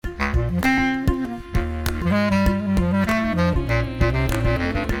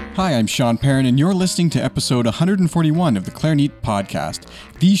Hi, I'm Sean Perrin, and you're listening to episode 141 of the Clarinet Podcast,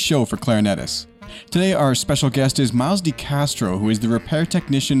 the show for clarinetists. Today, our special guest is Miles DeCastro, who is the repair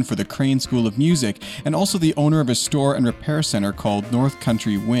technician for the Crane School of Music and also the owner of a store and repair center called North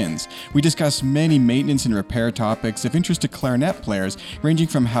Country Winds. We discuss many maintenance and repair topics of interest to clarinet players, ranging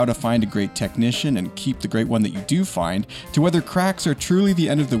from how to find a great technician and keep the great one that you do find, to whether cracks are truly the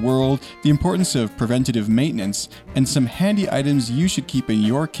end of the world, the importance of preventative maintenance, and some handy items you should keep in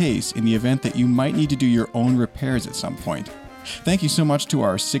your case in the event that you might need to do your own repairs at some point. Thank you so much to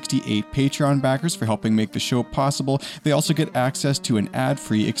our 68 Patreon backers for helping make the show possible. They also get access to an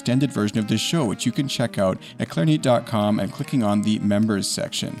ad-free extended version of this show, which you can check out at clarinet.com and clicking on the members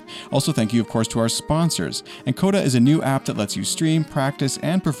section. Also, thank you, of course, to our sponsors. Encoda is a new app that lets you stream, practice,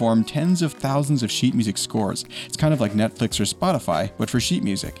 and perform tens of thousands of sheet music scores. It's kind of like Netflix or Spotify, but for sheet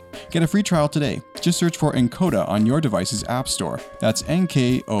music. Get a free trial today. Just search for Encoda on your device's app store. That's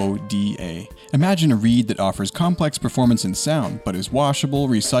Nkoda. Imagine a reed that offers complex performance and sound, but is washable,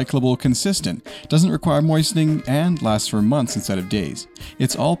 recyclable, consistent, doesn't require moistening, and lasts for months instead of days.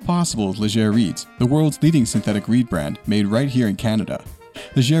 It's all possible with Leger Reeds, the world's leading synthetic reed brand, made right here in Canada.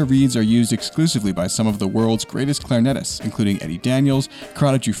 Leger reeds are used exclusively by some of the world's greatest clarinetists, including Eddie Daniels,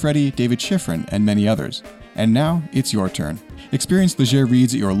 Corrado Giuffretti, David Schifrin, and many others. And now, it's your turn. Experience Leger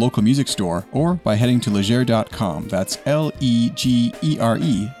reeds at your local music store or by heading to leger.com. That's Legere.com.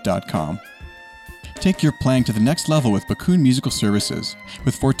 Take your playing to the next level with Bakun Musical Services.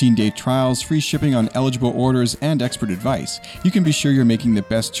 With 14-day trials, free shipping on eligible orders, and expert advice, you can be sure you're making the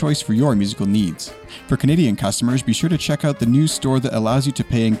best choice for your musical needs. For Canadian customers, be sure to check out the new store that allows you to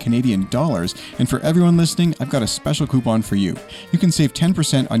pay in Canadian dollars, and for everyone listening, I've got a special coupon for you. You can save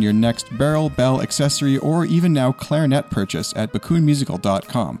 10% on your next barrel, bell, accessory, or even now clarinet purchase at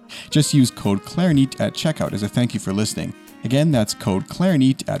bakunmusical.com. Just use code CLARINET at checkout as a thank you for listening. Again, that's code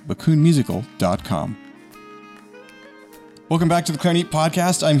CLARINET at bakunmusical.com. Welcome back to the Clarinet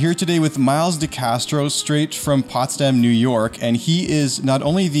Podcast. I'm here today with Miles DeCastro, straight from Potsdam, New York, and he is not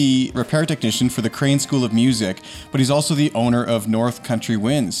only the repair technician for the Crane School of Music, but he's also the owner of North Country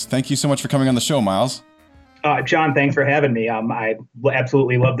Winds. Thank you so much for coming on the show, Miles. John, thanks for having me. I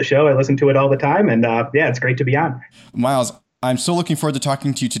absolutely love the show. I listen to it all the time, and it's great to be on. Miles, I'm so looking forward to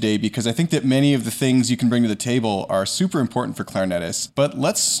talking to you today because I think that many of the things you can bring to the table are super important for clarinetists. But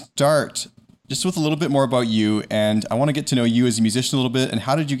let's start just with a little bit more about you, and I want to get to know you as a musician a little bit, and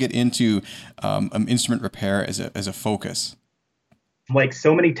how did you get into instrument repair as a focus? Like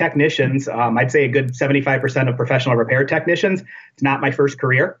so many technicians, I'd say a good 75% of professional repair technicians, it's not my first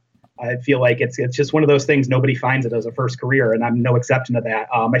career. I feel like it's just one of those things, nobody finds it as a first career, and I'm no exception to that.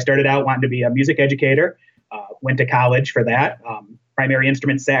 I started out wanting to be a music educator. Went to college for that. Primary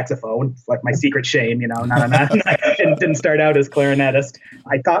instrument saxophone. It's like my secret shame, I didn't start out as clarinetist.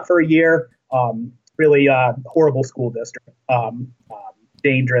 I taught for a year. Really horrible school district.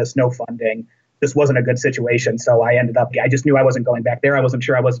 Dangerous, no funding. This wasn't a good situation. So I just knew I wasn't going back there. I wasn't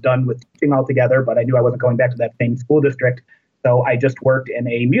sure I was done with teaching altogether, but I knew I wasn't going back to that same school district. So I just worked in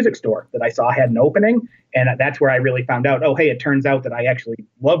a music store that I saw had an opening. And that's where I really found out, oh, hey, it turns out that I actually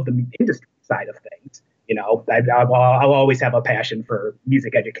love the industry side of things. I'll always have a passion for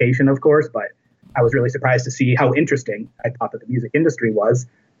music education, of course, but I was really surprised to see how interesting I thought that the music industry was.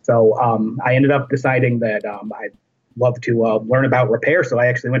 So I ended up deciding that I'd love to learn about repair. So I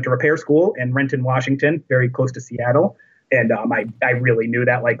actually went to repair school in Renton, Washington, very close to Seattle. And I really knew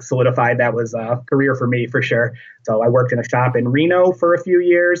that solidified that was a career for me for sure. So I worked in a shop in Reno for a few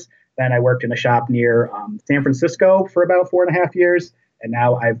years. Then I worked in a shop near San Francisco for about 4.5 years. And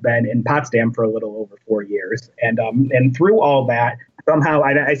now I've been in Potsdam for a little over 4 years. And through all that, somehow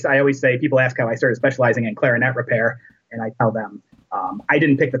I always say, people ask how I started specializing in clarinet repair. And I tell them, I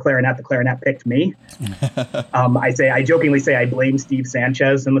didn't pick the clarinet picked me. I jokingly say I blame Steve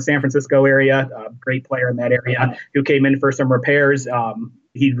Sanchez in the San Francisco area, a great player in that area, who came in for some repairs.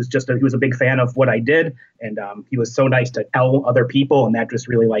 He was a big fan of what I did, and he was so nice to tell other people, and that just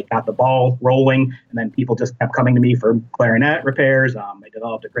really got the ball rolling. And then people just kept coming to me for clarinet repairs. I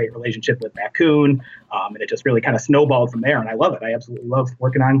developed a great relationship with Bakun, and it just really kind of snowballed from there. And I love it. I absolutely love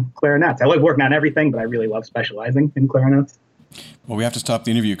working on clarinets. I like working on everything, but I really love specializing in clarinets. Well, we have to stop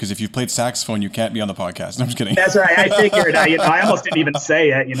the interview because if you've played saxophone, you can't be on the podcast. No, I'm just kidding. That's right. I figured. I almost didn't even say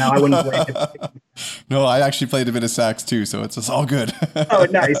it. I wouldn't blame it. No, I actually played a bit of sax too, so it's all good. Oh,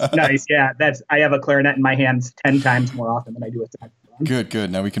 nice. Yeah, I have a clarinet in my hands 10 times more often than I do a saxophone.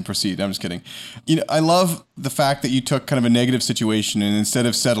 Good. Now we can proceed. I'm just kidding. I love the fact that you took kind of a negative situation and instead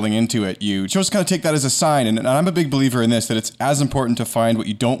of settling into it, you chose to kind of take that as a sign. And I'm a big believer in this, that it's as important to find what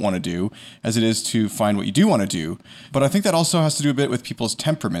you don't want to do as it is to find what you do want to do. But I think that also has to do a bit with people's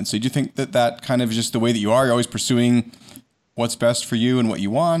temperament. So do you think that kind of just the way that you are, you're always pursuing what's best for you and what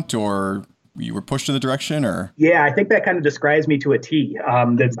you want, or you were pushed in the direction, or? Yeah, I think that kind of describes me to a T.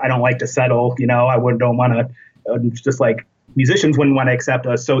 That I don't like to settle. Don't want to, just like musicians wouldn't want to accept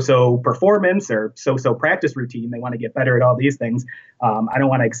a so-so performance or so-so practice routine. They want to get better at all these things. I don't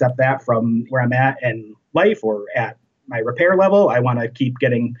want to accept that from where I'm at in life or at my repair level. I want to keep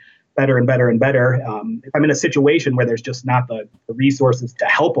getting better and better and better. If I'm in a situation where there's just not the resources to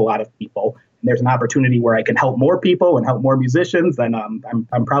help a lot of people, and there's an opportunity where I can help more people and help more musicians, then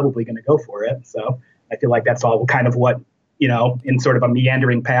I'm probably going to go for it. So I feel like that's all kind of what, in sort of a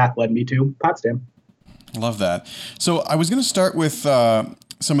meandering path led me to Potsdam. Love that. So I was going to start with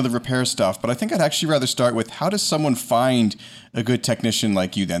some of the repair stuff, but I think I'd actually rather start with, how does someone find a good technician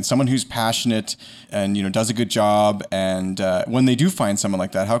like you then? Someone who's passionate and, does a good job. And when they do find someone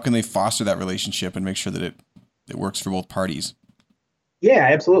like that, how can they foster that relationship and make sure that it works for both parties? Yeah,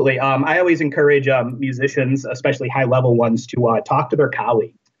 absolutely. I always encourage musicians, especially high-level ones, to talk to their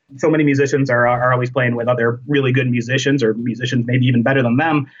colleagues. So many musicians are always playing with other really good musicians, or musicians maybe even better than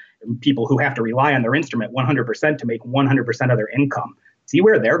them, people who have to rely on their instrument 100% to make 100% of their income. See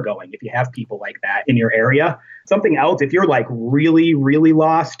where they're going if you have people like that in your area. Something else, if you're like really, really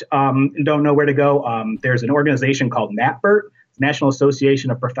lost and don't know where to go, there's an organization called NAPBERT, National Association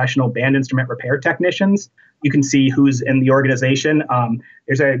of Professional Band Instrument Repair Technicians. You can see who's in the organization.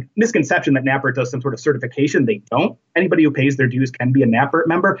 There's a misconception that NAPBERT does some sort of certification. They don't. Anybody who pays their dues can be a NAPBERT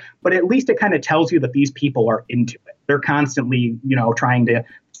member, but at least it kind of tells you that these people are into it. They're constantly, trying to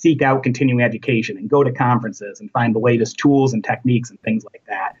seek out continuing education and go to conferences and find the latest tools and techniques and things like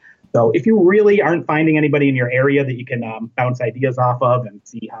that. So if you really aren't finding anybody in your area that you can bounce ideas off of and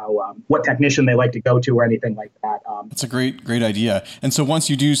see how what technician they like to go to or anything like that. That's a great idea. And so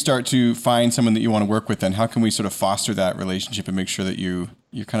once you do start to find someone that you want to work with, then how can we sort of foster that relationship and make sure that you're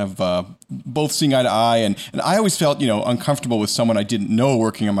kind of both seeing eye to eye? And I always felt, uncomfortable with someone I didn't know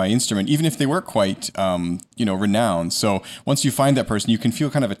working on my instrument, even if they were quite, renowned. So once you find that person, you can feel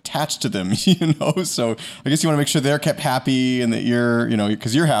kind of attached to them, So I guess you want to make sure they're kept happy and that you're,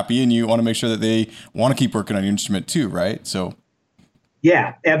 because you're happy and you want to make sure that they want to keep working on your instrument too, right? So.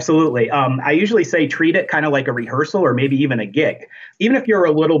 Yeah, absolutely. I usually say treat it kind of like a rehearsal or maybe even a gig. Even if you're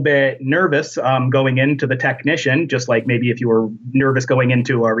a little bit nervous going into the technician, just like maybe if you were nervous going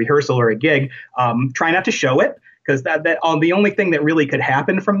into a rehearsal or a gig, try not to show it, because the only thing that really could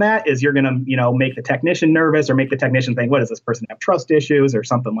happen from that is you're going to, make the technician nervous or make the technician think, what, does this person have trust issues or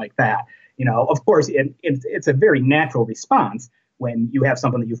something like that? Of course, it's a very natural response when you have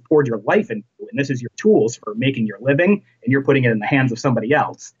something that you've poured your life into, and this is your tools for making your living, and you're putting it in the hands of somebody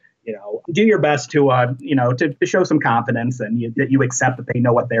else. Do your best to show some confidence and that you accept that they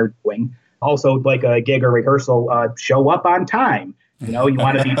know what they're doing. Also, like a gig or rehearsal, show up on time. You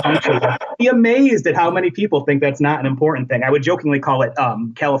want to be punctual. Be amazed at how many people think that's not an important thing. I would jokingly call it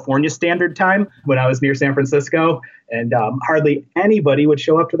California Standard Time when I was near San Francisco, and hardly anybody would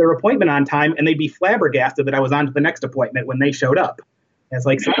show up to their appointment on time, and they'd be flabbergasted that I was on to the next appointment when they showed up. And it's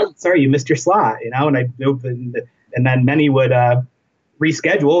like, sorry, you missed your slot, and then many would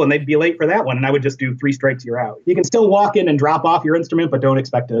reschedule, and they'd be late for that one, and I would just do 3 strikes, you're out. You can still walk in and drop off your instrument, but don't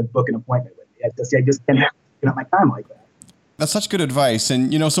expect to book an appointment with me. I just can't have my time like that. That's such good advice.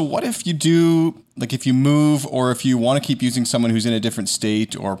 And, so what if you do, like if you move or if you want to keep using someone who's in a different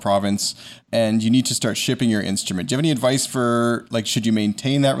state or province and you need to start shipping your instrument? Do you have any advice for, like, should you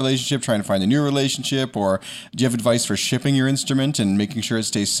maintain that relationship, trying to find a new relationship, or do you have advice for shipping your instrument and making sure it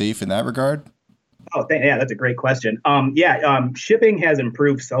stays safe in that regard? Oh, yeah, that's a great question. Shipping has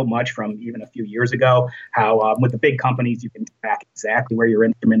improved so much from even a few years ago, how with the big companies, you can track exactly where your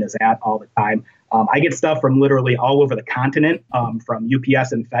instrument is at all the time. I get stuff from literally all over the continent, from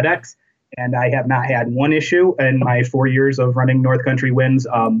UPS and FedEx, and I have not had one issue in my 4 years of running North Country Winds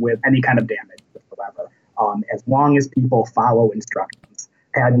with any kind of damage whatsoever, as long as people follow instructions.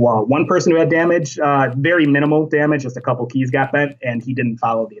 Had one person who had damage, very minimal damage, just a couple keys got bent, and he didn't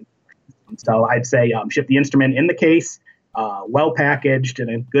follow the instructions. So I'd say ship the instrument in the case, well packaged in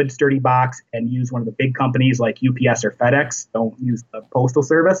a good sturdy box, and use one of the big companies like UPS or FedEx. Don't use the postal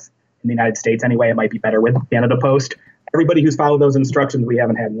service. In the United States anyway, it might be better with Canada Post. Everybody who's followed those instructions, we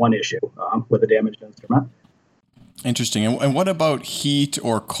haven't had one issue with a damaged instrument. Interesting. And what about heat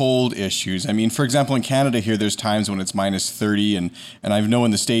or cold issues? I mean, for example, in Canada here, there's times when it's minus 30, and I know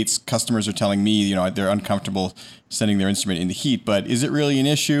in the States, customers are telling me, they're uncomfortable sending their instrument in the heat, but is it really an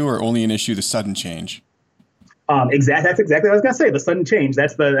issue or only an issue the sudden change? That's exactly what I was going to say. The sudden change,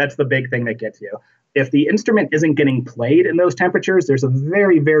 that's the big thing that gets you. If the instrument isn't getting played in those temperatures, there's a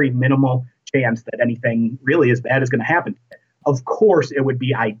very, very minimal chance that anything really as bad is going to happen. Of course, it would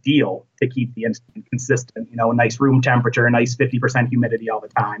be ideal to keep the instrument consistent, a nice room temperature, a nice 50% humidity all the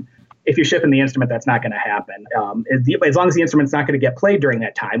time. If you're shipping the instrument, that's not going to happen. As long as the instrument's not going to get played during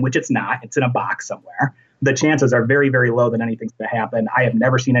that time, which it's not, it's in a box somewhere, the chances are very, very low that anything's going to happen. I have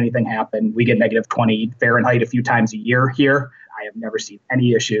never seen anything happen. We get negative 20 Fahrenheit a few times a year here. I have never seen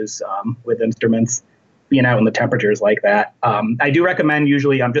any issues with instruments being out in the temperatures like that. I do recommend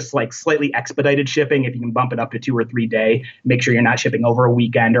usually just like slightly expedited shipping. If you can bump it up to 2 or 3 day, make sure you're not shipping over a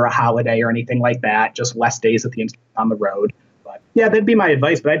weekend or a holiday or anything like that. Just less days that the instrument on the road. But yeah, that'd be my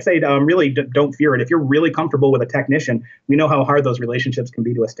advice. But I'd say really don't fear it. If you're really comfortable with a technician, we know how hard those relationships can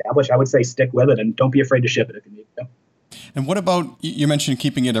be to establish. I would say stick with it and don't be afraid to ship it if you need to. And what about, you mentioned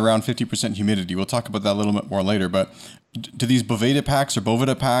keeping it around 50% humidity. We'll talk about that a little bit more later, but do these Boveda packs or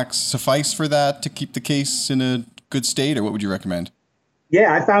Boveda packs suffice for that to keep the case in a good state, or what would you recommend?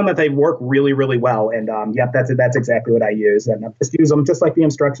 Yeah, I found that they work really, really well. And that's exactly what I use. And I just use them just like the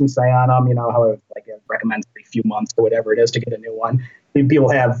instructions say on them, how it recommends a few months or whatever it is to get a new one. People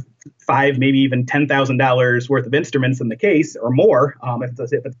have $5,000, maybe even $10,000 worth of instruments in the case or more. If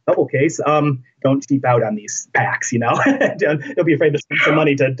it's a double case, don't cheap out on these packs. Don't be afraid to spend some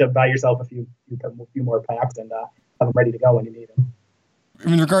money to buy yourself a few more packs and have them ready to go when you need them.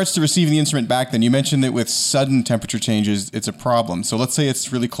 In regards to receiving the instrument back, then you mentioned that with sudden temperature changes, it's a problem. So let's say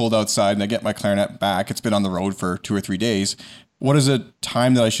it's really cold outside and I get my clarinet back. It's been on the road for 2 or 3 days. What is a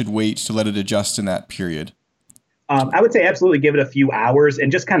time that I should wait to let it adjust in that period? I would say absolutely give it a few hours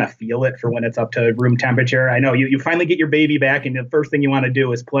and just kind of feel it for when it's up to room temperature. I know you finally get your baby back and the first thing you want to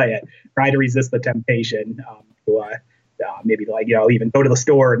do is play it. Try to resist the temptation to maybe even go to the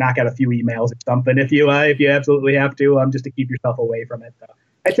store or knock out a few emails or something if you absolutely have to, just to keep yourself away from it.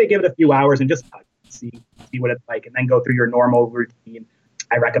 I'd say give it a few hours and just see what it's like and then go through your normal routine.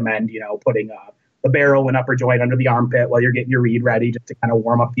 I recommend, putting the barrel and upper joint under the armpit while you're getting your reed ready just to kind of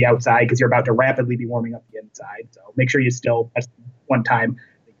warm up the outside because you're about to rapidly be warming up the inside. So make sure that's one time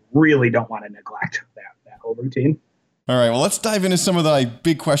that you really don't want to neglect that whole routine. All right, well, let's dive into some of the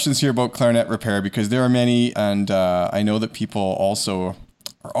big questions here about clarinet repair because there are many, and I know that people also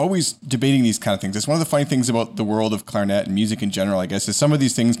are always debating these kind of things. It's one of the funny things about the world of clarinet and music in general, I guess, is some of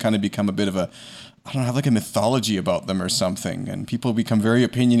these things kind of become a bit of a mythology about them or something, and people become very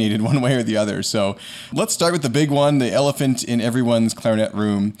opinionated one way or the other. So let's start with the big one, the elephant in everyone's clarinet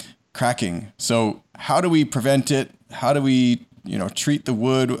room, cracking. So how do we prevent it? How do we, treat the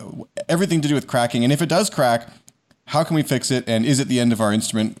wood? Everything to do with cracking. And if it does crack, how can we fix it? And is it the end of our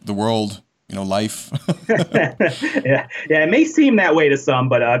instrument, the world, life? Yeah, it may seem that way to some,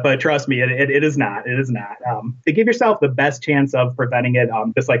 but trust me, it is not. It is not. To give yourself the best chance of preventing it,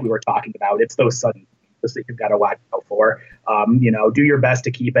 just like we were talking about, it's those sudden things that you've got to watch out for. Do your best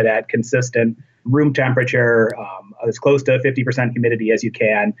to keep it at consistent room temperature, as close to 50% humidity as you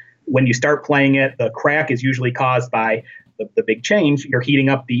can. When you start playing it, the crack is usually caused by the big change. You're heating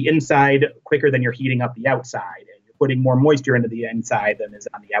up the inside quicker than you're heating up the outside. Putting more moisture into the inside than is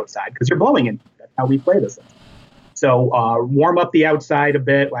on the outside because you're blowing in. That's how we play this. So warm up the outside a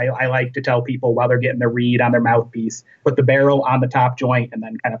bit. I like to tell people while they're getting their reed on their mouthpiece, put the barrel on the top joint and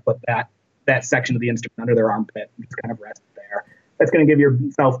then kind of put that section of the instrument under their armpit and just kind of rest there. That's going to give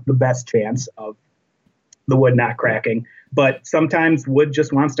yourself the best chance of the wood not cracking. But sometimes wood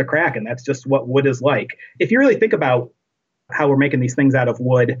just wants to crack, and that's just what wood is like. If you really think about how we're making these things out of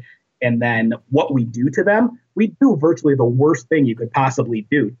wood, and then what we do to them, we do virtually the worst thing you could possibly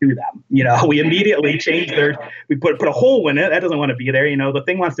do to them. We immediately change we put a hole in it. That doesn't want to be there. The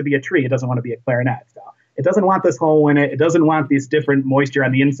thing wants to be a tree. It doesn't want to be a clarinet. So it doesn't want this hole in it. It doesn't want this different moisture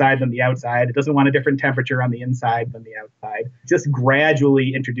on the inside than the outside. It doesn't want a different temperature on the inside than the outside. Just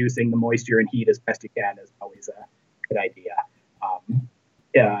gradually introducing the moisture and heat as best you can is always a good idea.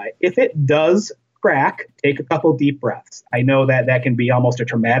 If it does crack, take a couple deep breaths. I know that can be almost a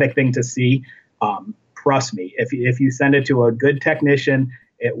traumatic thing to see. Trust me, if you send it to a good technician,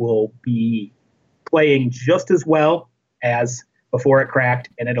 it will be playing just as well as before it cracked,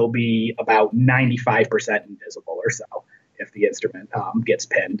 and it'll be about 95% invisible or so if the instrument gets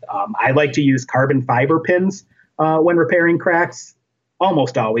pinned. I like to use carbon fiber pins when repairing cracks,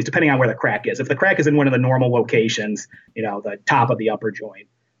 almost always, depending on where the crack is. If the crack is in one of the normal locations, the top of the upper joint,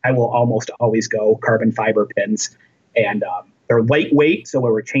 I will almost always go carbon fiber pins. And they're lightweight, so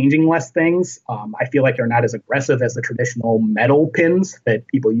we're changing less things. I feel like they're not as aggressive as the traditional metal pins that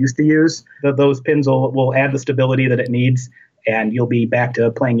people used to use. Those pins will add the stability that it needs, and you'll be back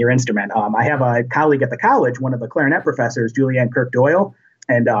to playing your instrument. I have a colleague at the college, one of the clarinet professors, Julianne Kirk Doyle,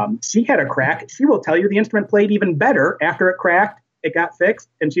 and she had a crack. She will tell you the instrument played even better after it cracked. It got fixed,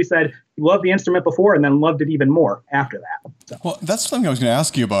 and she said she loved the instrument before and then loved it even more after that. So. Well, that's something I was going to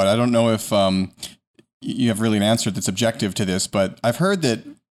ask you about. I don't know if you have really an answer that's objective to this, but I've heard that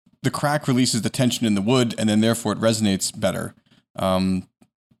the crack releases the tension in the wood, and then therefore it resonates better.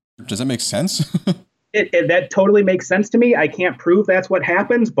 Does that make sense? That totally makes sense to me. I can't prove that's what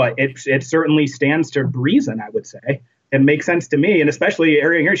happens, but it certainly stands to reason, I would say. It makes sense to me, and especially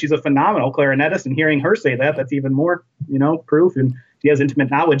hearing her, she's a phenomenal clarinetist, and hearing her say that's even more, proof. And she has intimate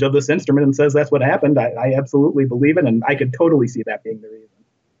knowledge of this instrument and says that's what happened. I absolutely believe it, and I could totally see that being the reason.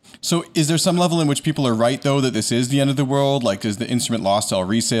 So is there some level in which people are right, though, that this is the end of the world? Like, is the instrument lost all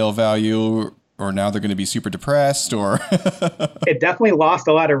resale value, or now they're going to be super depressed, or? It definitely lost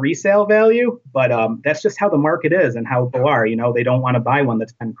a lot of resale value, but that's just how the market is and how people are. They don't want to buy one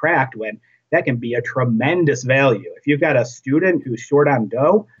that's been cracked when that can be a tremendous value. If you've got a student who's short on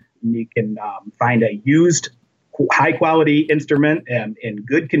dough, you can find a used high quality instrument in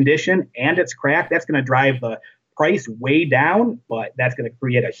good condition and it's cracked. That's going to drive the price way down, but that's going to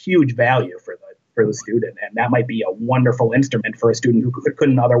create a huge value for the student. And that might be a wonderful instrument for a student who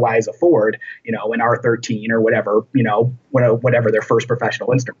couldn't otherwise afford, an R13 or whatever, whatever their first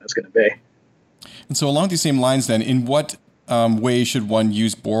professional instrument is going to be. And so along these same lines then, in what way should one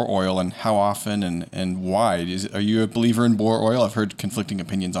use bore oil, and how often and why? Are you a believer in bore oil? I've heard conflicting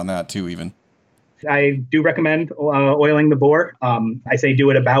opinions on that too, even. I do recommend oiling the bore. I say do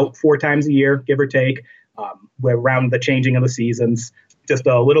it about 4 times a year, give or take, around the changing of the seasons. Just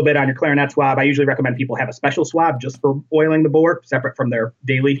a little bit on your clarinet swab. I usually recommend people have a special swab just for oiling the bore, separate from their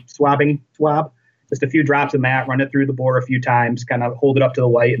daily swabbing swab. Just a few drops of that, run it through the bore a few times, kind of hold it up to the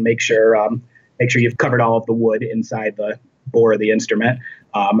light and make sure you've covered all of the wood inside the bore of the instrument.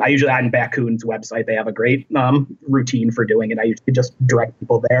 I usually on Bakkun's website, they have a great routine for doing it. I usually just direct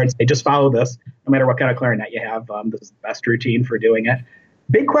people there and say, just follow this, no matter what kind of clarinet you have. This is the best routine for doing it.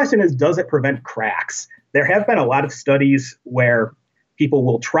 Big question is, does it prevent cracks? There have been a lot of studies where people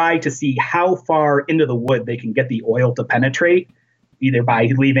will try to see how far into the wood they can get the oil to penetrate, either by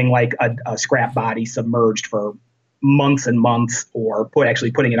leaving like a scrap body submerged for months and months, or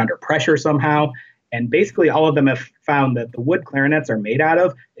putting it under pressure somehow. And basically all of them have found that the wood clarinets are made out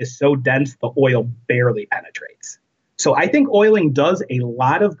of is so dense the oil barely penetrates. So I think oiling does a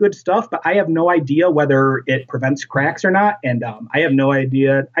lot of good stuff, but I have no idea whether it prevents cracks or not. And I have no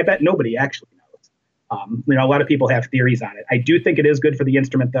idea. I bet nobody actually knows. A lot of people have theories on it. I do think it is good for the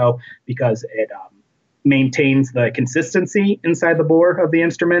instrument, though, because it maintains the consistency inside the bore of the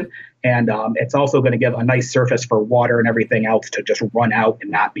instrument. And it's also going to give a nice surface for water and everything else to just run out and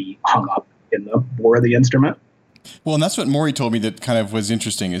not be hung up in the bore of the instrument. Well, and that's what Maury told me that kind of was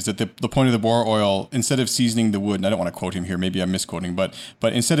interesting, is that the point of the bore oil, instead of seasoning the wood, and I don't want to quote him here, maybe I'm misquoting, but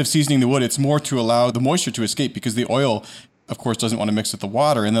instead of seasoning the wood, it's more to allow the moisture to escape, because the oil, of course, doesn't want to mix with the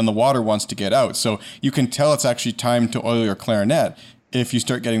water, and then the water wants to get out. So you can tell it's actually time to oil your clarinet if you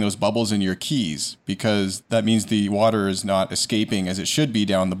start getting those bubbles in your keys, because that means the water is not escaping as it should be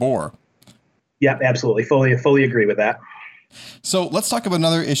down the bore. Yeah, absolutely. Fully agree with that. So let's talk about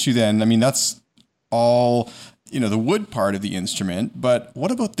another issue then. I mean, that's all, the wood part of the instrument, but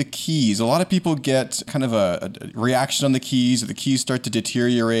what about the keys? A lot of people get kind of a reaction on the keys, or the keys start to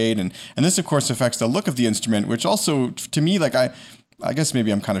deteriorate. And this, of course, affects the look of the instrument, which also, to me, like I guess maybe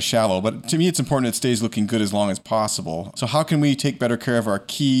I'm kind of shallow, but to me, it's important it stays looking good as long as possible. So how can we take better care of our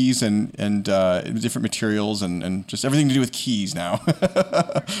keys and different materials and just everything to do with keys now?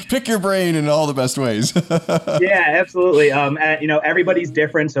 Pick your brain in all the best ways. Yeah, absolutely. Everybody's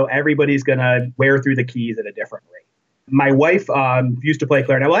different, so everybody's going to wear through the keys at a different rate. My wife used to play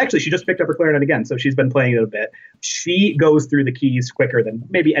clarinet. Well, actually, she just picked up her clarinet again, so she's been playing it a bit. She goes through the keys quicker than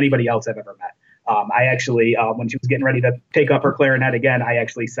maybe anybody else I've ever met. I actually, when she was getting ready to take up her clarinet again, I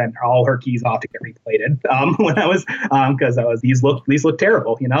actually sent all her keys off to get replated when I was, because these look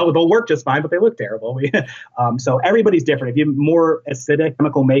terrible. They'll work just fine, but they look terrible. So everybody's different. If you have more acidic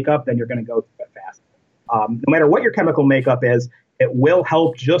chemical makeup, then you're going to go through it fast. No matter what your chemical makeup is, it will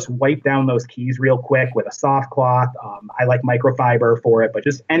help just wipe down those keys real quick with a soft cloth. I like microfiber for it, but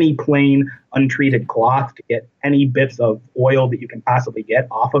just any plain untreated cloth to get any bits of oil that you can possibly get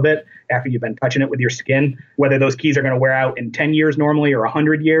off of it after you've been touching it with your skin. Whether those keys are going to wear out in 10 years normally or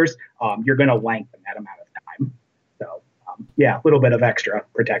 100 years, you're going to lengthen that amount of time. So Yeah, a little bit of extra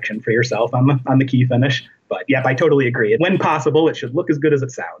protection for yourself on the key finish. But yeah, I totally agree. When possible, it should look as good as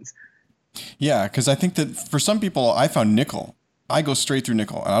it sounds. Yeah, because I think that for some people, I found nickel. I go straight through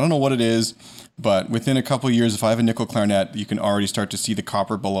nickel. And I don't know what it is, but within a couple of years, if I have a nickel clarinet, you can already start to see the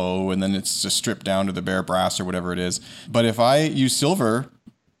copper below, and then it's just stripped down to the bare brass or whatever it is. But if I use silver,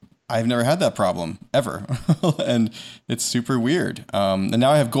 I've never had that problem ever. And it's super weird. And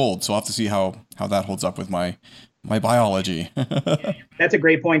now I have gold, so I'll have to see how that holds up with my biology. That's a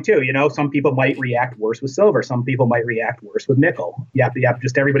great point too. Some people might react worse with silver. Some people might react worse with nickel. Yep.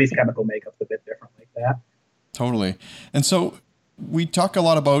 Just everybody's chemical makeup's a bit different like that. Totally. And so we talk a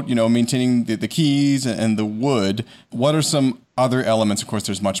lot about, maintaining the keys and the wood. What are some other elements? Of course,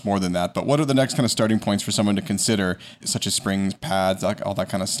 there's much more than that, but what are the next kind of starting points for someone to consider, such as springs, pads, all that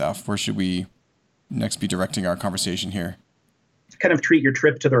kind of stuff? Where should we next be directing our conversation here? Kind of treat your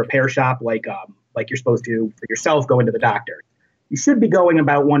trip to the repair shop like you're supposed to for yourself going to the doctor. You should be going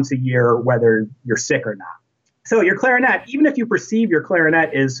about once a year, whether you're sick or not. So your clarinet, even if you perceive your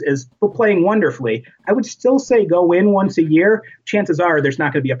clarinet is playing wonderfully, I would still say go in once a year. Chances are there's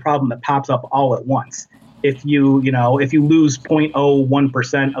not going to be a problem that pops up all at once. If you lose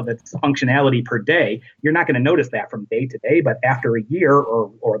 0.01% of its functionality per day, you're not going to notice that from day to day. But after a year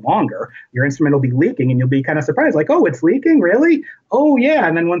or longer, your instrument will be leaking and you'll be kind of surprised, like, oh, it's leaking? Really? Oh, yeah.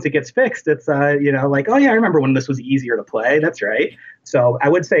 And then once it gets fixed, it's, like, oh, yeah, I remember when this was easier to play. That's right. So I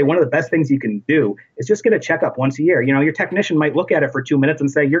would say one of the best things you can do is just get a checkup once a year. Your technician might look at it for 2 minutes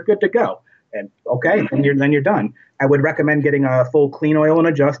and say, you're good to go. And okay, then you're done. I would recommend getting a full clean oil and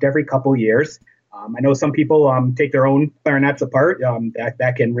adjust every couple years. I know some people take their own clarinets apart.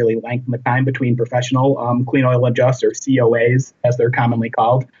 That can really lengthen the time between professional clean oil adjusts, or COAs, as they're commonly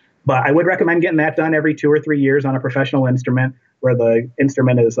called. But I would recommend getting that done every 2 or 3 years on a professional instrument, where the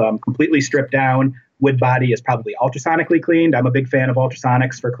instrument is completely stripped down. Wood body is probably ultrasonically cleaned. I'm a big fan of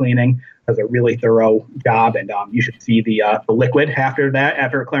ultrasonics for cleaning. It does a really thorough job, and you should see the liquid after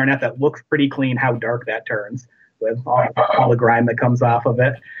a clarinet that looks pretty clean, how dark that turns with all the grime that comes off of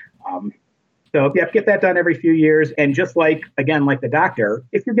it. So get that done every few years. And just like the doctor,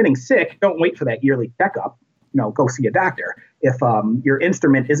 if you're getting sick, don't wait for that yearly checkup. Go see a doctor. If your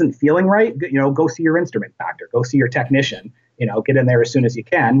instrument isn't feeling right, go see your instrument doctor. Go see your technician. Get in there as soon as you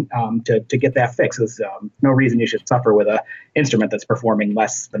can to get that fixed. There's no reason you should suffer with an instrument that's performing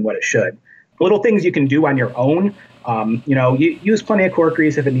less than what it should. Little things you can do on your own. You use plenty of cork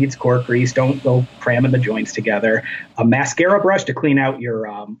grease if it needs cork grease. Don't go cramming the joints together. A mascara brush to clean out your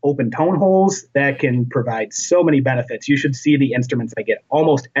open tone holes. That can provide so many benefits. You should see the instruments I get.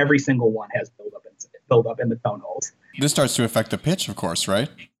 Almost every single one has buildup in the tone holes. This starts to affect the pitch, of course, right?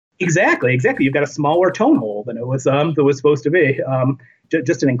 Exactly. You've got a smaller tone hole than it was supposed to be.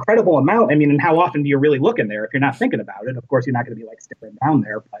 Just an incredible amount. I mean, and how often do you really look in there if you're not thinking about it? Of course, you're not going to be like staring down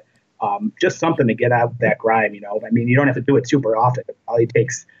there, but just something to get out that grime. You don't have to do it super often. It probably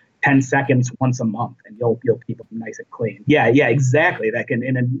takes 10 seconds once a month, and you'll keep them nice and clean. Yeah, exactly. That can,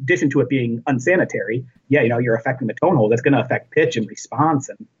 in addition to it being unsanitary, you're affecting the tone hole. That's going to affect pitch and response,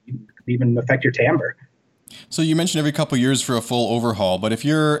 and even affect your timbre. So you mentioned every couple of years for a full overhaul, but if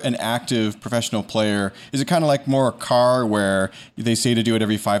you're an active professional player, is it kind of like more a car where they say to do it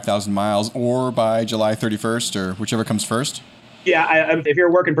every 5,000 miles or by July 31st or whichever comes first? Yeah, if you're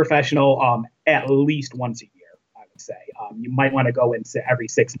a working professional, at least once a year, I would say. You might want to go in every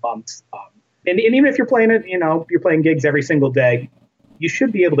 6 months. And even if you're playing it, you're playing gigs every single day, you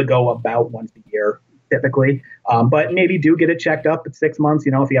should be able to go about once a year, typically. But maybe do get it checked up at 6 months.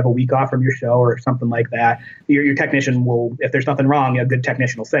 If you have a week off from your show or something like that, your technician will, if there's nothing wrong, a good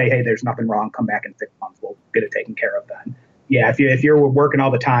technician will say, hey, there's nothing wrong. Come back in 6 months. We'll get it taken care of then. Yeah, if you're working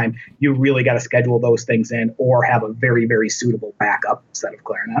all the time, you really got to schedule those things in or have a very, very suitable backup set of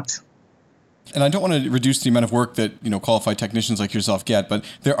clarinets. And I don't want to reduce the amount of work that, qualified technicians like yourself get, but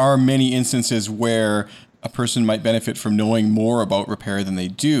there are many instances where a person might benefit from knowing more about repair than they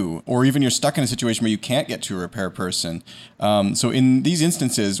do, or even you're stuck in a situation where you can't get to a repair person. So in these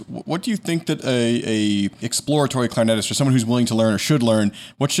instances, what do you think that a exploratory clarinetist or someone who's willing to learn or should learn,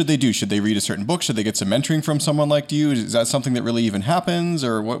 what should they do? Should they read a certain book? Should they get some mentoring from someone like you? Is that something that really even happens,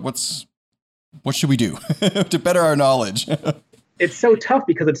 or what should we do to better our knowledge? It's so tough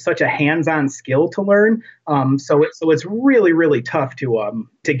because it's such a hands-on skill to learn. So it's really, really tough to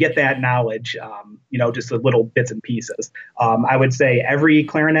get that knowledge, just the little bits and pieces. I would say every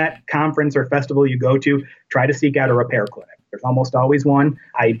clarinet conference or festival you go to, try to seek out a repair clinic. There's almost always one.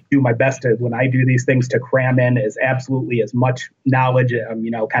 I do my best when I do these things to cram in as much knowledge,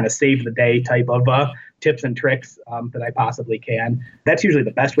 kind of save the day type of tips and tricks that I possibly can. That's usually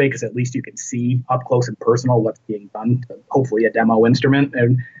the best way because at least you can see up close and personal what's being done to hopefully a demo instrument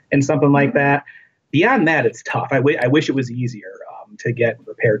and something like that. Beyond that, it's tough. I wish it was easier to get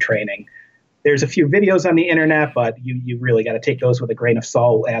repair training. There's a few videos on the internet, but you really got to take those with a grain of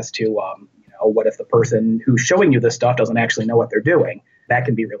salt as to, what if the person who's showing you this stuff doesn't actually know what they're doing? That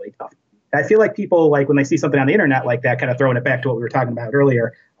can be really tough. I feel like people, like when they see something on the internet like that, kind of throwing it back to what we were talking about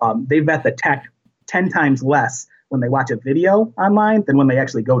earlier, they vet the tech 10 times less when they watch a video online than when they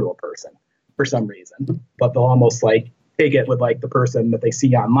actually go to a person for some reason. But they'll almost like take it with like the person that they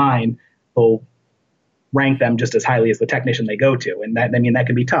see online. They'll rank them just as highly as the technician they go to. And that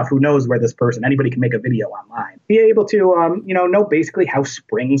can be tough. Who knows where this person, anybody can make a video online. Be able to, know basically how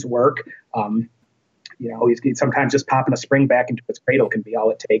springs work. Sometimes just popping a spring back into its cradle can be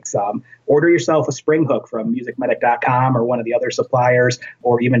all it takes. Order yourself a spring hook from musicmedic.com or one of the other suppliers,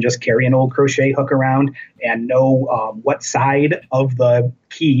 or even just carry an old crochet hook around and know what side of the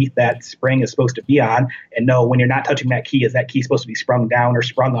key that spring is supposed to be on, and know when you're not touching that key, is that key supposed to be sprung down or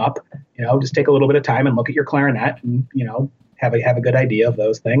sprung up? Just take a little bit of time and look at your clarinet and, have a good idea of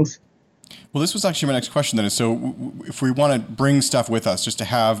those things. Well, this was actually my next question then. So if we want to bring stuff with us just to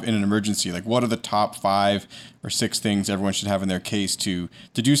have in an emergency, like what are the top 5 or 6 things everyone should have in their case to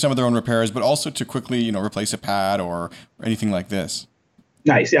do some of their own repairs, but also to quickly, replace a pad or anything like this?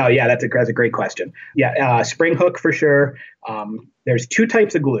 Nice. Oh, yeah, that's a great question. Yeah, spring hook for sure. There's 2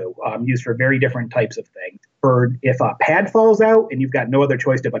 types of glue used for very different types of things. For if a pad falls out and you've got no other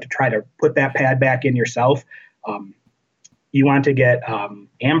choice but to try to put that pad back in yourself, you want to get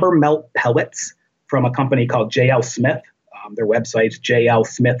amber melt pellets from a company called JL Smith. Their website's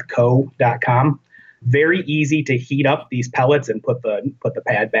jlsmithco.com. Very easy to heat up these pellets and put the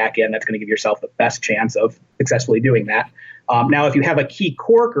pad back in. That's going to give yourself the best chance of successfully doing that. Now, if you have a key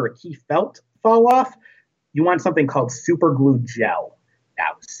cork or a key felt fall off, you want something called super glue gel.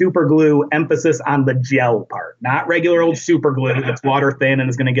 Now, super glue, emphasis on the gel part, not regular old super glue that's water thin and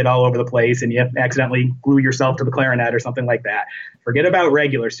is going to get all over the place and you accidentally glue yourself to the clarinet or something like that. Forget about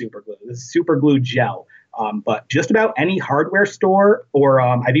regular super glue. This is super glue gel. But just about any hardware store, or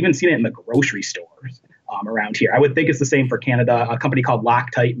I've even seen it in the grocery stores around here. I would think it's the same for Canada. A company called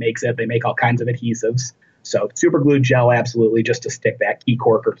Loctite makes it. They make all kinds of adhesives. So super glue gel, absolutely, just to stick that key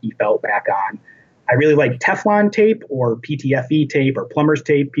cork or key felt back on. I really like Teflon tape or PTFE tape or plumber's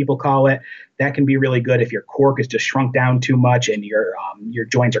tape, people call it. That can be really good if your cork is just shrunk down too much and your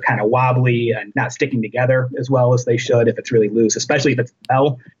joints are kind of wobbly and not sticking together as well as they should if it's really loose, especially if it's the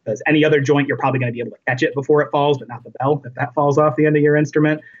bell, because any other joint, you're probably going to be able to catch it before it falls, but not the bell if that falls off the end of your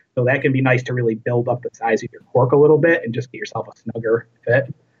instrument. So that can be nice to really build up the size of your cork a little bit and just get yourself a snugger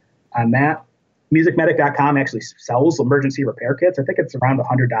fit on that. Musicmedic.com actually sells emergency repair kits. I think it's around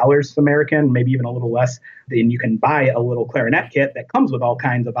 $100 American, maybe even a little less. Then you can buy a little clarinet kit that comes with all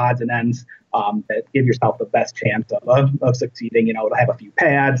kinds of odds and ends that give yourself the best chance of succeeding. It'll have a few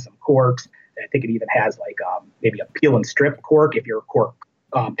pads, some corks. I think it even has like maybe a peel and strip cork. If your cork,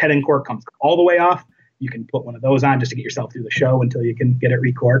 head and cork comes all the way off, you can put one of those on just to get yourself through the show until you can get it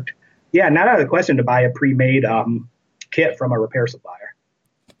recorked. Yeah, not out of the question to buy a pre-made kit from a repair supplier.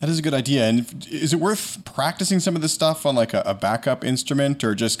 That is a good idea. And is it worth practicing some of this stuff on like a backup instrument,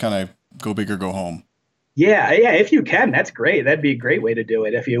 or just kind of go big or go home? Yeah. If you can, that's great. That'd be a great way to do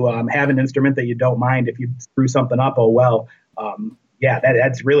it. If you have an instrument that you don't mind, if you screw something up, oh well.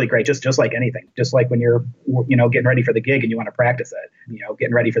 That's really great. Just like anything. Just like when you're, getting ready for the gig and you want to practice it.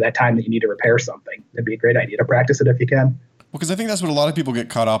 Getting ready for that time that you need to repair something. It'd be a great idea to practice it if you can. Well, because I think that's what a lot of people get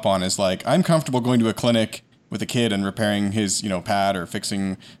caught up on is like, I'm comfortable going to a clinic with a kid and repairing his, pad or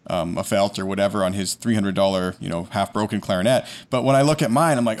fixing a felt or whatever on his $300, half broken clarinet. But when I look at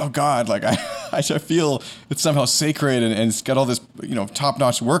mine, I'm like, oh God, like I feel it's somehow sacred and it's got all this,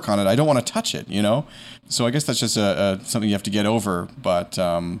 top-notch work on it. I don't want to touch it, So I guess that's just something you have to get over. But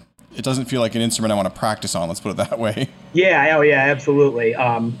it doesn't feel like an instrument I want to practice on. Let's put it that way. Yeah. Oh, yeah, absolutely.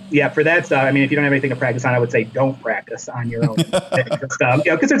 For that stuff, if you don't have anything to practice on, I would say don't practice on your own stuff.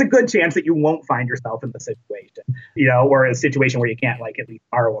 Because there's a good chance that you won't find yourself in the situation, or a situation where you can't at least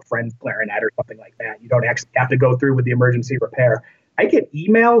borrow a friend's clarinet or something like that. You don't actually have to go through with the emergency repair. I get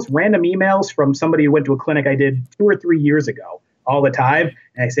random emails from somebody who went to a clinic I did 2 or 3 years ago all the time.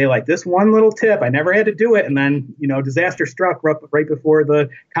 And I say this one little tip, I never had to do it. And then, disaster struck right before the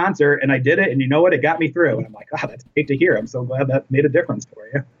concert and I did it. And you know what? It got me through. And I'm like, oh, that's great to hear. I'm so glad that made a difference for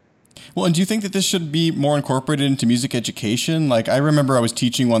you. Well, and do you think that this should be more incorporated into music education? Like, I remember I was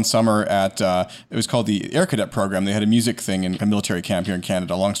teaching one summer at, it was called the Air Cadet program. They had a music thing in a military camp here in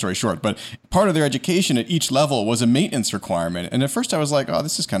Canada, long story short. But part of their education at each level was a maintenance requirement. And at first I was like, oh,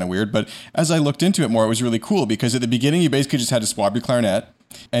 this is kind of weird. But as I looked into it more, it was really cool because at the beginning, you basically just had to swab your clarinet.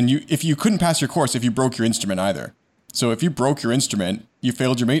 And if you couldn't pass your course if you broke your instrument either. So if you broke your instrument, you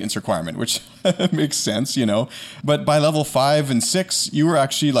failed your maintenance requirement, which makes sense, you know. But by level 5 and 6, you were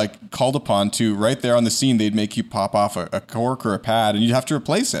actually like called upon to, right there on the scene, they'd make you pop off a cork or a pad and you'd have to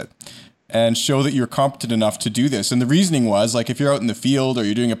replace it and show that you're competent enough to do this. And the reasoning was, like, if you're out in the field or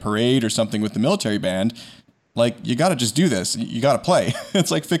you're doing a parade or something with the military band, like, you got to just do this. You got to play.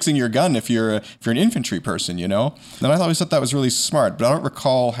 It's like fixing your gun if you're an infantry person, you know? And I always thought that was really smart, but I don't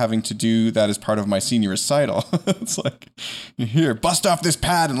recall having to do that as part of my senior recital. It's like, here, bust off this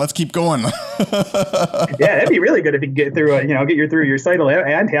pad and let's keep going. Yeah, that'd be really good if you could get through through your recital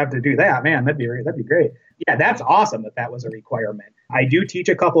and have to do that. Man, that'd be great. Yeah, that's awesome that was a requirement. I do teach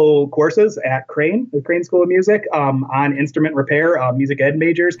a couple courses at Crane, the Crane School of Music, on instrument repair. Music ed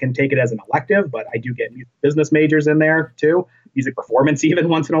majors can take it as an elective, but I do get music business majors in there too, music performance even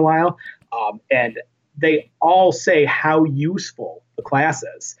once in a while. And they all say how useful the class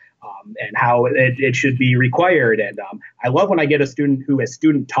is and how it should be required. And I love when I get a student who is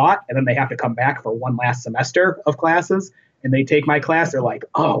student taught and then they have to come back for one last semester of classes. And they take my class, they're like,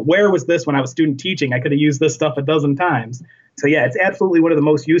 oh, where was this when I was student teaching? I could have used this stuff a dozen times. So yeah, it's absolutely one of the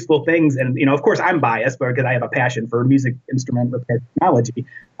most useful things. And, you know, of course, I'm biased because I have a passion for music instrument repair technology.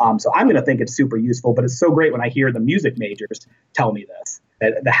 So I'm going to think it's super useful. But it's so great when I hear the music majors tell me this,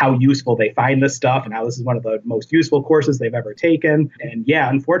 how useful they find this stuff and how this is one of the most useful courses they've ever taken. And yeah,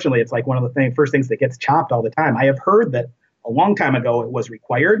 unfortunately, it's like one of the first things that gets chopped all the time. I have heard that a long time ago it was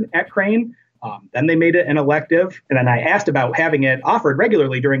required at Crane. Then they made it an elective. And then I asked about having it offered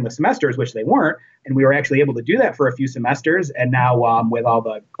regularly during the semesters, which they weren't. And we were actually able to do that for a few semesters. And now with all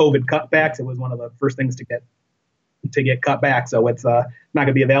the COVID cutbacks, it was one of the first things to get cut back. So it's not going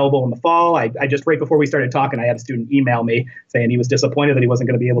to be available in the fall. I just, right before we started talking, I had a student email me saying he was disappointed that he wasn't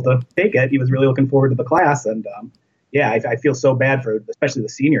going to be able to take it. He was really looking forward to the class. And I feel so bad for especially the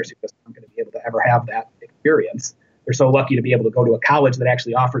seniors who just aren't going to be able to ever have that experience. They're so lucky to be able to go to a college that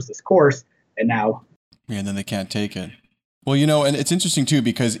actually offers this course. And now, and then they can't take it. Well, you know, and it's interesting too,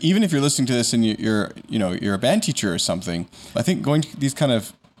 because even if you're listening to this and you're a band teacher or something, I think going to these kind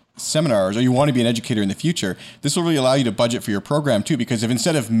of seminars, or you want to be an educator in the future, this will really allow you to budget for your program too, because if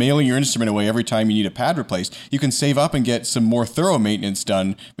instead of mailing your instrument away every time you need a pad replaced, you can save up and get some more thorough maintenance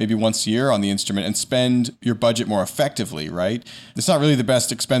done maybe once a year on the instrument and spend your budget more effectively, right? It's not really the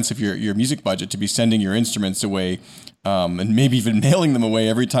best expense of your music budget to be sending your instruments away and maybe even mailing them away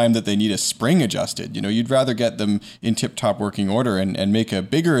every time that they need a spring adjusted. You know, you'd rather get them in tip-top working order and make a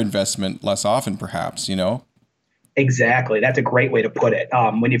bigger investment less often, perhaps, you know? Exactly. That's a great way to put it.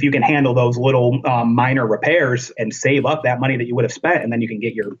 If you can handle those little minor repairs and save up that money that you would have spent, and then you can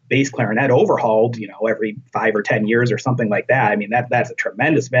get your bass clarinet overhauled, you know, every 5 or 10 years or something like that. I mean, that's a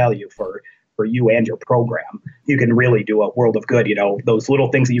tremendous value for you and your program. You can really do a world of good, you know, those little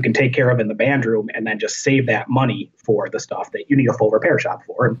things that you can take care of in the band room and then just save that money for the stuff that you need a full repair shop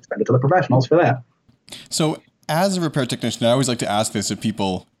for and spend it to the professionals for that. So as a repair technician, I always like to ask this of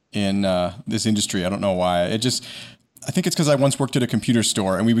people in this industry. I don't know why. I think it's because I once worked at a computer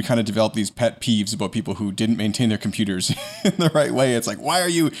store and we would kind of develop these pet peeves about people who didn't maintain their computers in the right way. It's like, why are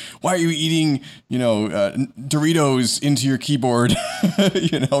you eating, Doritos into your keyboard?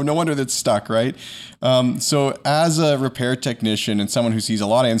 No wonder that's stuck, right? So as a repair technician and someone who sees a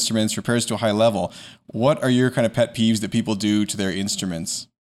lot of instruments, repairs to a high level, what are your kind of pet peeves that people do to their instruments?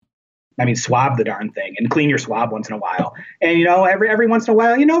 I mean, swab the darn thing and clean your swab once in a while. And, you know, every once in a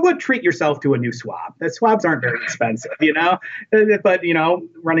while, you know what, treat yourself to a new swab. The swabs aren't very expensive, you know, but, you know,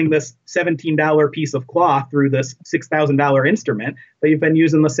 running this $17 piece of cloth through this $6,000 instrument, but you've been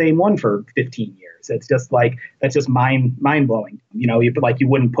using the same one for 15 years. It's just like, that's just mind blowing. You know, you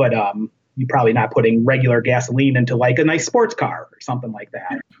wouldn't put, you're probably not putting regular gasoline into like a nice sports car or something like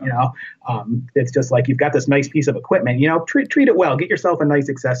that. You know, it's just like you've got this nice piece of equipment, you know, treat it well, get yourself a nice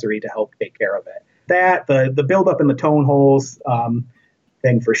accessory to help take care of it. That the buildup in the tone holes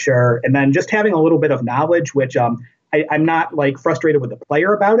thing for sure. And then just having a little bit of knowledge, which I'm not like frustrated with the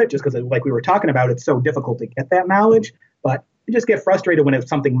player about it, just because like we were talking about, it's so difficult to get that knowledge, but you just get frustrated when it's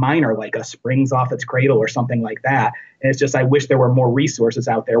something minor, like a springs off its cradle or something like that. And it's just, I wish there were more resources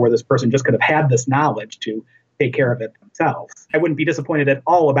out there where this person just could have had this knowledge to take care of it themselves. I wouldn't be disappointed at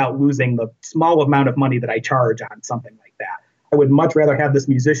all about losing the small amount of money that I charge on something like that. I would much rather have this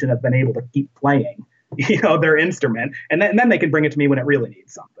musician have been able to keep playing their instrument, and then they can bring it to me when it really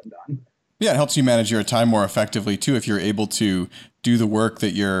needs something done. Yeah, it helps you manage your time more effectively too if you're able to do the work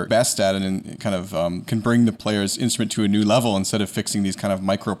that you're best at and kind of can bring the player's instrument to a new level instead of fixing these kind of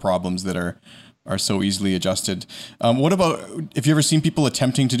micro problems that are so easily adjusted. What about, have you ever seen people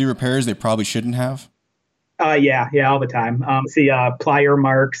attempting to do repairs they probably shouldn't have? Yeah, all the time. See plier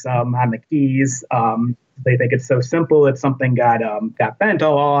marks on the keys. They think it's so simple. It's something got bent.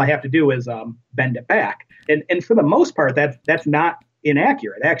 Oh, all I have to do is bend it back. And for the most part, that's not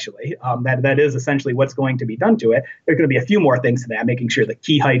inaccurate, actually. That is essentially what's going to be done to it. There's going to be a few more things to that, making sure the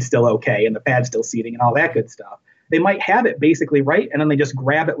key height's still okay and the pad's still seating and all that good stuff. They might have it basically right, and then they just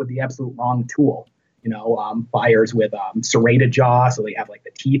grab it with the absolute wrong tool. Pliers with serrated jaw, so they have like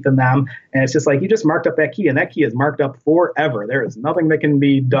the teeth in them. And it's just like, you just marked up that key, and that key is marked up forever. There is nothing that can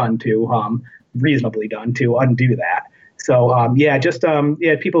be done to, reasonably done to undo that. So,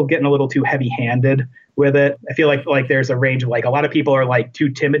 people getting a little too heavy-handed with it. I feel like there's a range of like, a lot of people are like too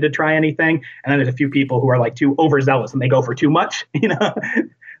timid to try anything. And then there's a few people who are like too overzealous and they go for too much, instead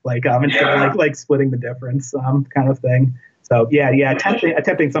of like splitting the difference, kind of thing. So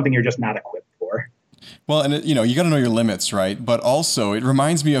attempting something you're just not equipped for. Well, and you got to know your limits, right? But also, it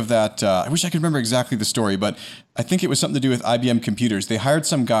reminds me of that. I wish I could remember exactly the story, but I think it was something to do with IBM computers. They hired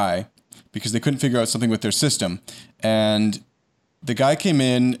some guy because they couldn't figure out something with their system, and the guy came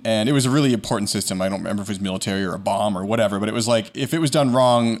in, and it was a really important system. I don't remember if it was military or a bomb or whatever, but it was like, if it was done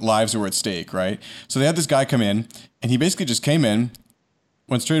wrong, lives were at stake, right? So they had this guy come in, and he basically just came in,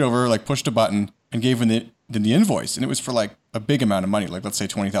 went straight over, like pushed a button, and gave him the invoice, and it was for like a big amount of money, like let's say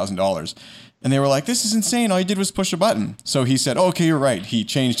 $20,000. And they were like, this is insane. All you did was push a button. So he said, okay, you're right. He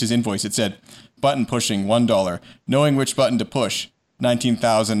changed his invoice. It said, button pushing, $1. Knowing which button to push,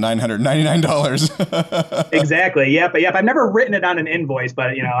 $19,999. Exactly. Yep. I've never written it on an invoice, but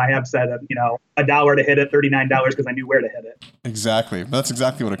I have said, $1 to hit it, $39 because I knew where to hit it. Exactly. That's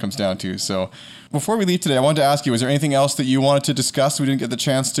exactly what it comes down to. So before we leave today, I wanted to ask you, is there anything else that you wanted to discuss we didn't get the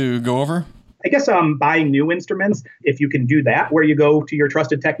chance to go over? I guess buying new instruments, if you can do that, where you go to your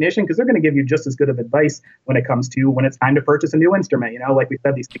trusted technician, because they're going to give you just as good of advice when it comes to when it's time to purchase a new instrument. Like we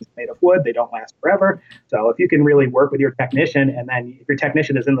said, these things are made of wood. They don't last forever. So if you can really work with your technician, and then if your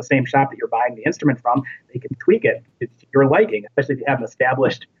technician is in the same shop that you're buying the instrument from, they can tweak it to your liking. Especially if you have an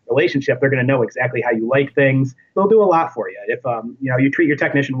established relationship, they're going to know exactly how you like things. They'll do a lot for you. If you treat your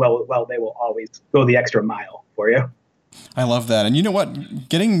technician well, they will always go the extra mile for you. I love that. And you know what?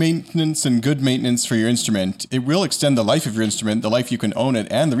 Getting maintenance and good maintenance for your instrument, it will extend the life of your instrument, the life you can own it,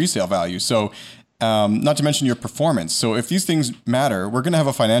 and the resale value. So not to mention your performance. So if these things matter, we're going to have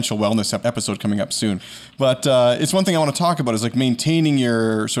a financial wellness episode coming up soon. But it's one thing I want to talk about is like maintaining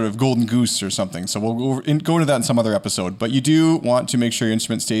your sort of golden goose or something. So we'll go into that in some other episode. But you do want to make sure your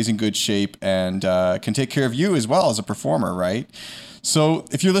instrument stays in good shape and can take care of you as well as a performer, right? So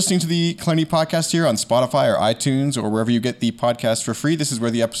if you're listening to the Clarity Podcast here on Spotify or iTunes or wherever you get the podcast for free, this is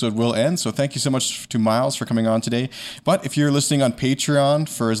where the episode will end. So thank you so much to Miles for coming on today. But if you're listening on Patreon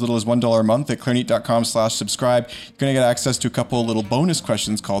for as little as $1 a month at clarinet.com/subscribe, you're going to get access to a couple little bonus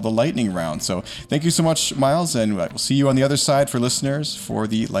questions called the Lightning Round. So thank you so much, Miles, and we'll see you on the other side for listeners for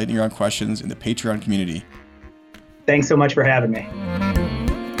the Lightning Round questions in the Patreon community. Thanks so much for having me.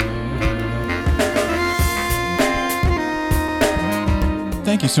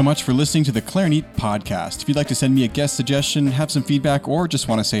 Thank you so much for listening to the Clarinet Podcast. If you'd like to send me a guest suggestion, have some feedback, or just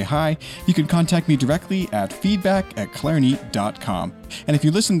want to say hi, you can contact me directly at feedback@clarinet.com. And if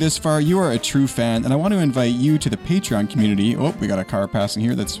you listened this far, you are a true fan, and I want to invite you to the Patreon community. Oh, we got a car passing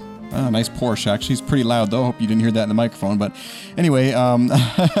here that's a nice Porsche, actually. It's pretty loud, though. Hope you didn't hear that in the microphone. But anyway,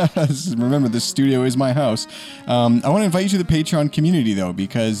 remember, this studio is my house. I want to invite you to the Patreon community, though,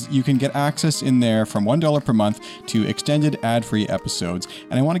 because you can get access in there from $1 per month to extended ad-free episodes.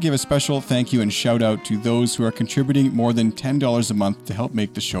 And I want to give a special thank you and shout out to those who are contributing more than $10 a month to help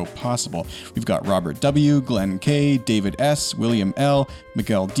make the show possible. We've got Robert W., Glenn K., David S., William L.,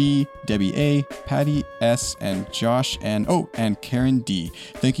 Miguel D., Debbie A., Patty S., and Josh and Karen D.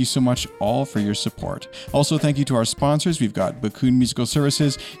 Thank you so much all for your support. Also, thank you to our sponsors. We've got Bakun Musical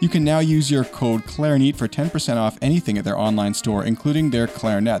Services. You can now use your code Clarinet for 10% off anything at their online store, including their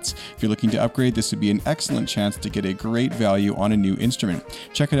clarinets. If you're looking to upgrade, this would be an excellent chance to get a great value on a new instrument.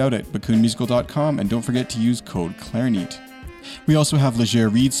 Check it out at bakunmusical.com and don't forget to use code Clarinet. We also have Leger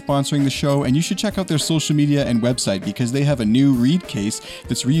Reed sponsoring the show, and you should check out their social media and website because they have a new reed case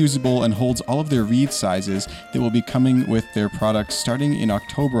that's reusable and holds all of their reed sizes that will be coming with their products starting in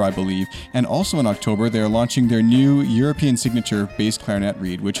October, I believe. And also in October, they're launching their new European signature bass clarinet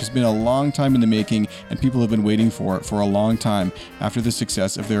reed, which has been a long time in the making and people have been waiting for a long time after the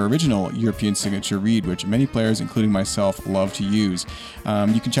success of their original European signature reed, which many players, including myself, love to use.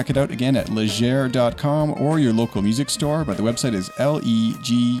 You can check it out again at leger.com or your local music store, but the website is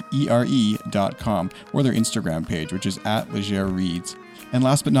legere.com, or their Instagram page, which is @legerreeds. And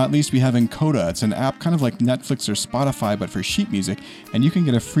last but not least, we have Encoda. It's an app kind of like Netflix or Spotify, but for sheet music, and you can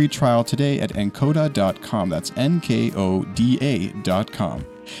get a free trial today at encoda.com. That's NKODA.com.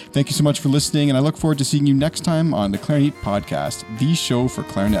 Thank you so much for listening, and I look forward to seeing you next time on the Clarinet Podcast, the show for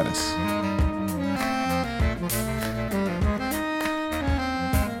clarinetists.